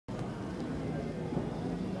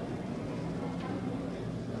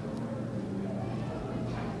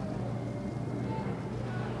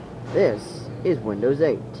This is Windows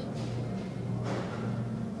 8.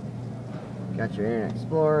 Got your Internet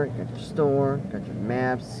Explorer, got your store, got your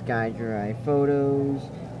maps, SkyDrive photos,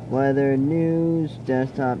 weather, news,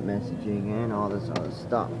 desktop messaging, and all this other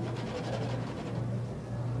stuff.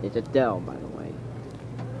 It's a Dell, by the way.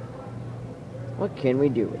 What can we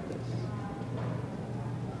do with this?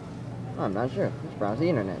 Oh, I'm not sure. Let's browse the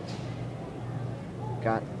internet.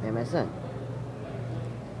 Got MSN.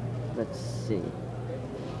 Let's see.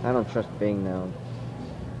 I don't trust Bing though.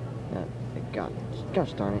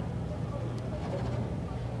 Gosh darn it.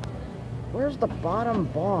 Where's the bottom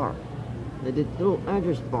bar? The little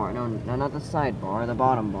address bar. No, not the sidebar, the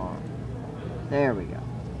bottom bar. There we go.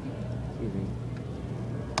 Excuse me.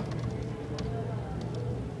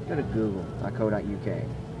 Go to google.co.uk.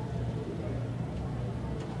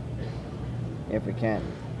 If we can.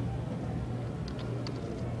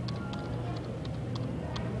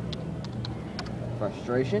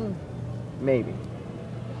 Frustration? Maybe.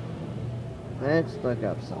 Let's look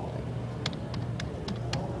up something.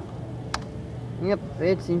 Yep,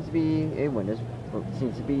 it seems to be a Windows. Well, it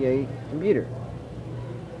seems to be a computer.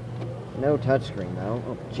 No touchscreen though.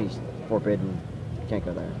 Oh, jeez. Forbidden. Can't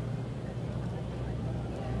go there.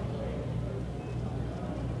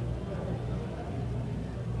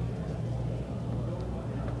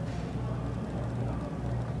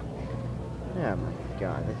 Oh my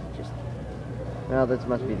god, this is just... Well, this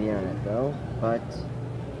must be the internet though, but...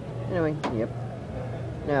 Anyway, yep.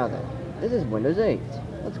 Now then, this is Windows 8.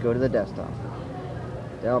 Let's go to the desktop.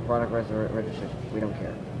 Dell product registration. We don't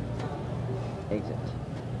care. Exit.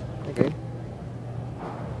 Okay.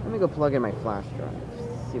 Let me go plug in my flash drive.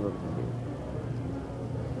 See what we can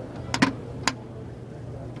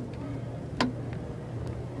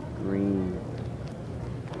do. Green.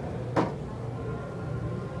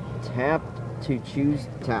 Tap to choose.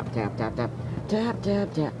 Tap, tap, tap, tap. Tap,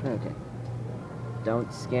 tap, tap. Okay.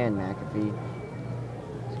 Don't scan McAfee.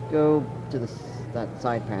 Let's go to that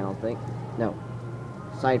side panel thing. No.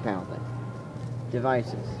 Side panel thing.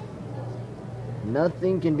 Devices.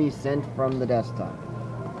 Nothing can be sent from the desktop.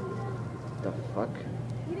 The fuck?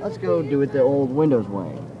 Let's go do it the old Windows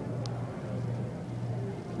way.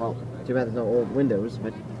 Well, too bad there's no old Windows,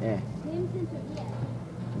 but eh.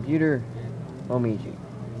 Computer, Omiji.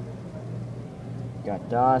 Got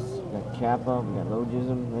DOS, we got Kappa, we got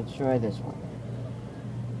Logism. Let's try this one.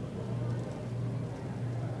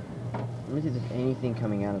 Let me see if there's anything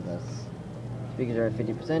coming out of this. Speakers are at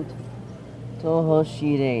 50%. Touhou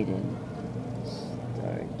Shireiden.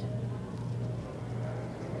 Start.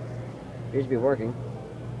 Appears to be working.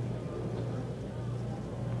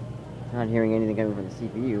 Not hearing anything coming from the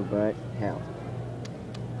CPU, but hell.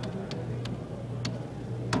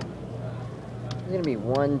 There's gonna be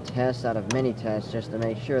one test out of many tests just to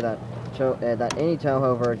make sure that that any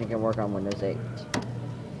Touhou version can work on Windows 8.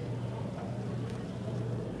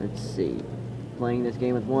 Let's see. Playing this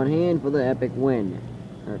game with one hand for the epic win.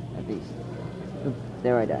 Or at least. Oops,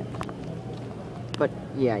 there I died. But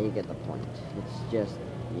yeah, you get the point. It's just,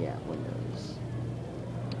 yeah, Windows.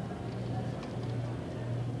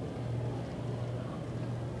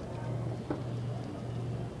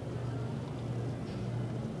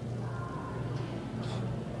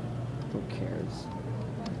 Who cares?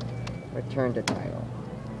 Return to title.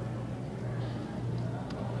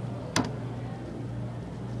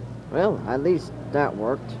 Well, at least that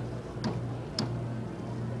worked.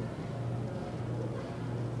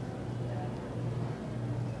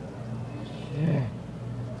 Shit.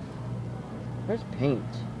 Where's paint?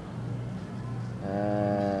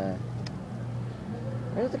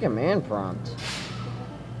 Where's the command prompt?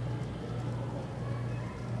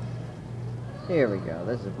 Here we go.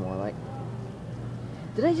 This is more like...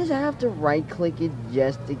 Did I just have to right-click it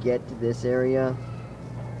just to get to this area?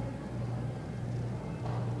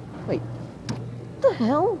 Wait, what the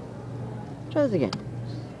hell? Try this again.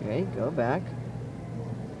 Okay, go back.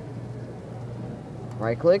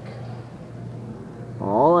 Right click.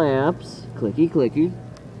 All apps. Clicky clicky.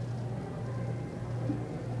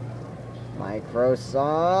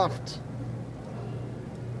 Microsoft.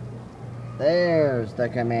 There's the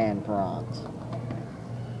command prompt.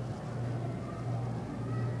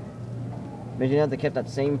 Imagine if they kept that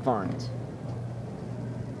same font.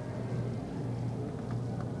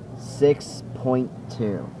 6.2.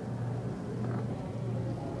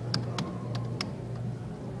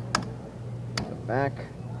 Go back,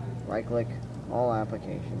 right click, all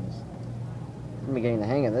applications. I'm getting the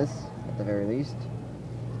hang of this, at the very least.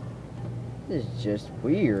 This is just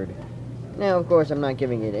weird. Now, of course, I'm not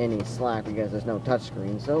giving it any slack because there's no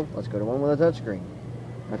touchscreen, so let's go to one with a touchscreen.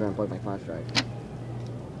 I have to unplug my flash drive.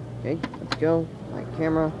 Okay, let's go. My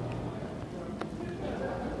camera.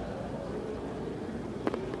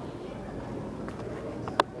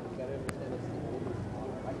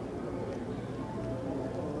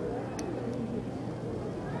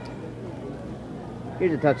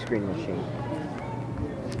 Here's a touchscreen machine.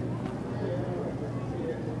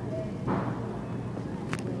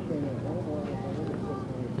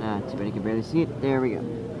 Too bad you can barely see it. There we go.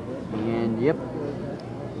 And yep.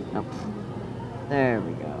 Nope. There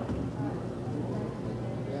we go.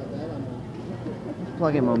 Let's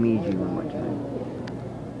plug in Momiji one more time.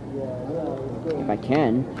 If I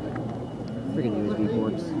can. Freaking USB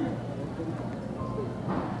ports.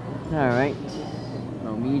 Alright.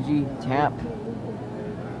 Momiji, tap.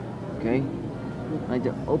 Okay. I'd like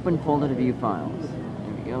to open folder to view files.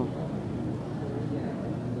 There we go.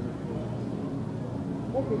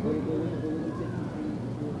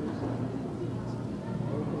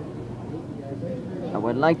 I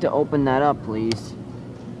would like to open that up, please.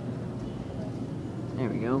 There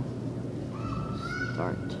we go.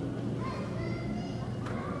 Start.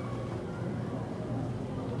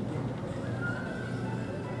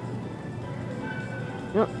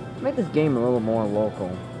 You know, make this game a little more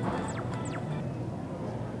local.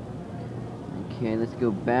 Okay, let's go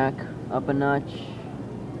back up a notch.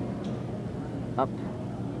 Up.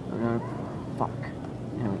 Fuck.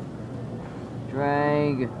 Anyway.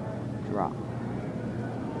 Drag. Drop.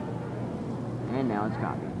 And now it's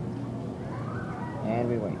copied. And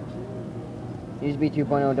we wait. USB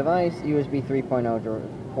 2.0 device, USB 3.0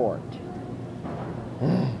 port.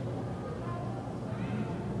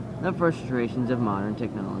 The frustrations of modern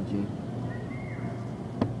technology.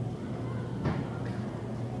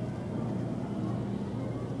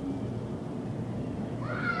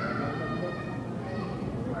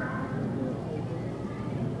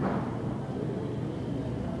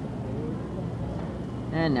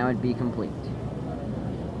 And now it'd be complete.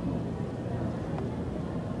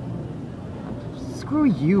 Screw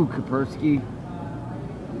you, Kaspersky.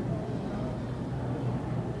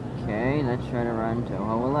 Okay, let's try to run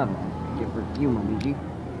Touhou 11. Get rid of you, Momiji.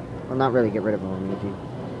 Well, not really get rid of Momiji.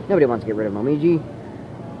 Nobody wants to get rid of Momiji.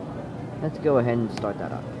 Let's go ahead and start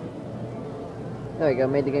that up. There we go,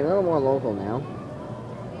 made the game a little more local now.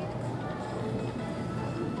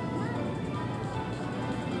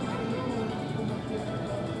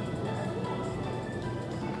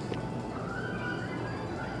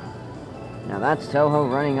 Now that's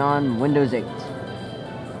Touhou running on Windows 8.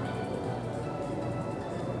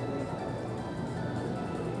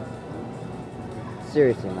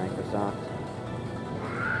 Seriously, Microsoft.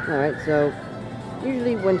 Alright, so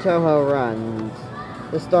usually when Touhou runs,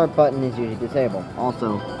 the start button is usually disabled.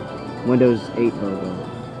 Also, Windows 8 logo.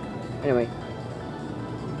 Anyway,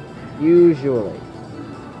 usually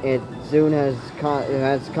it soon has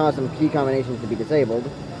caused some key combinations to be disabled.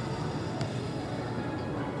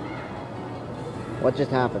 What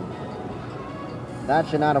just happened? That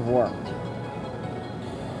should not have worked.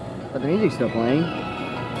 But the music's still playing.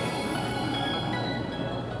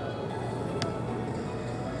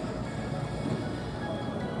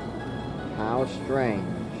 How strange.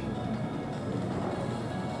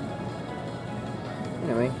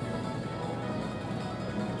 Anyway.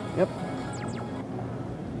 Yep.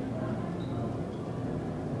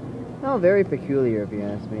 Oh, very peculiar if you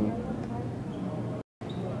ask me.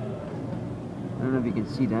 I don't know if you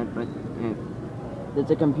can see that, but there's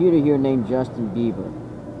a computer here named Justin Bieber.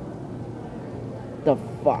 The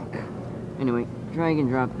fuck? Anyway, drag and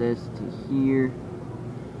drop this to here.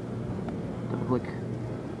 Double click.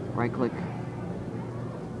 Right click.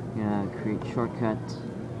 Yeah, create shortcut.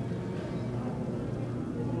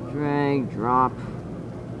 Drag, drop.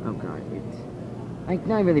 Oh god, I'm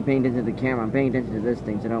not really paying attention to the camera, I'm paying attention to this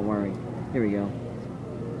thing, so don't worry. Here we go.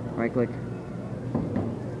 Right click.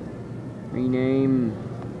 Rename.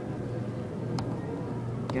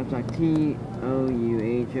 Caps lock T, O, U,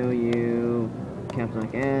 H, O, U. Caps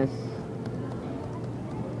lock S.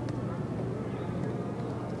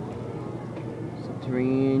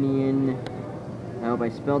 Subterranean. I hope I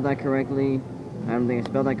spelled that correctly. I don't think I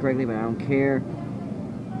spelled that correctly, but I don't care.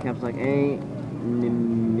 Caps lock A.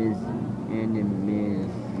 Nimiz. And Nimiz.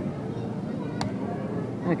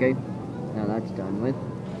 Okay. Now that's done with.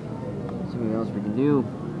 Let's see what else we can do.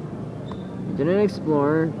 Internet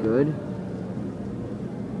Explorer, good.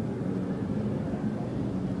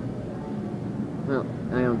 Well,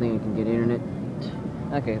 I don't think I can get internet.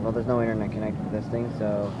 Okay, well there's no internet connected to this thing,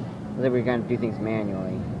 so I think we're gonna do things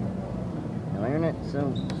manually. No internet,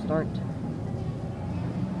 so start.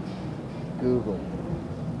 Google.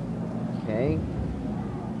 Okay.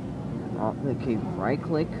 Okay, right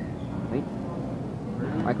click. Wait.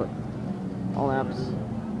 Right click. All apps.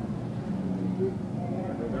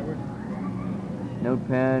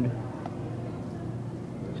 Notepad.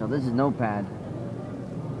 So this is Notepad.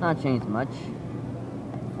 Not changed much.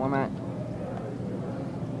 Format.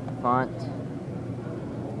 Font.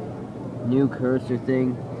 New cursor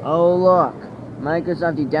thing. Oh look!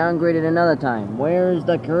 Microsoft, you downgraded another time. Where's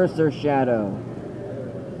the cursor shadow?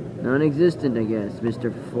 Non-existent, I guess.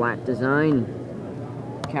 Mr. Flat Design.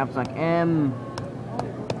 Caps Lock M.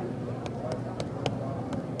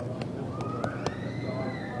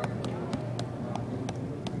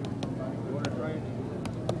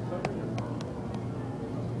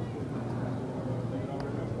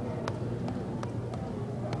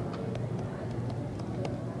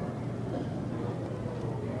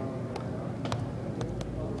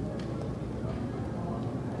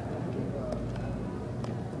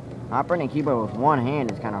 Operating keyboard with one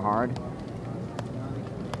hand is kind of hard.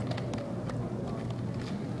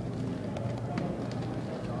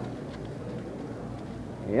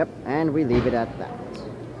 Yep, and we leave it at that.